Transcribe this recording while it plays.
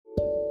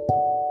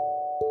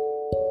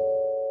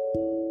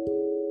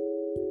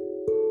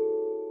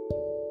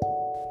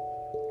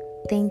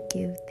Thank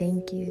you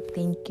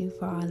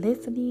for all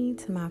listening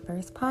to my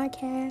first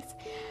podcast.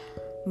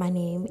 My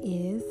name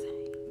is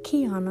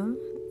Kiana,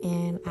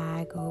 and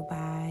I go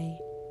by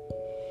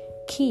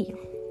Key.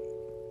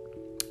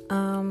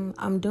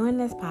 I'm doing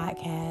this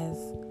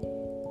podcast.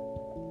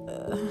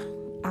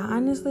 I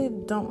honestly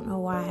don't know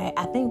why.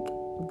 I think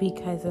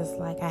because it's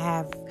like I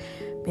have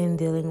been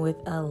dealing with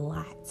a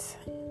lot,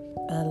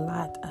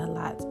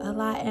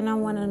 and I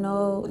want to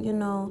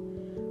know,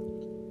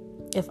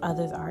 if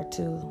others are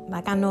too.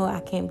 Like, I know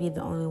I can't be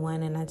the only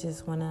one, and I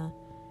just want to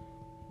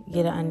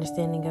get an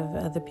understanding of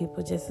other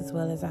people just as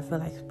well as I feel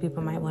like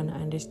people might want to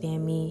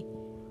understand me.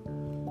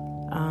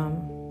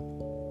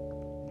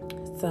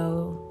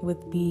 So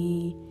with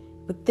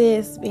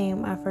this being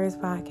my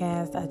first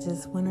podcast, I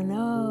just want to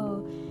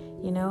know,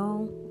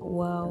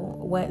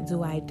 what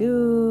do I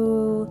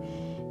do?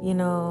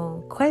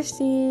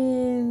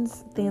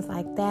 Questions, things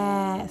like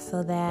that,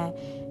 so that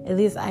at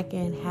least I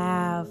can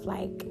have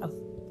like a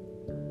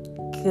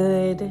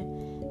good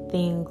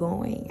thing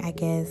going, I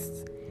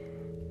guess.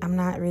 I'm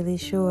not really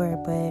sure,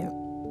 but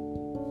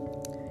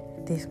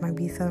this might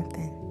be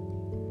something.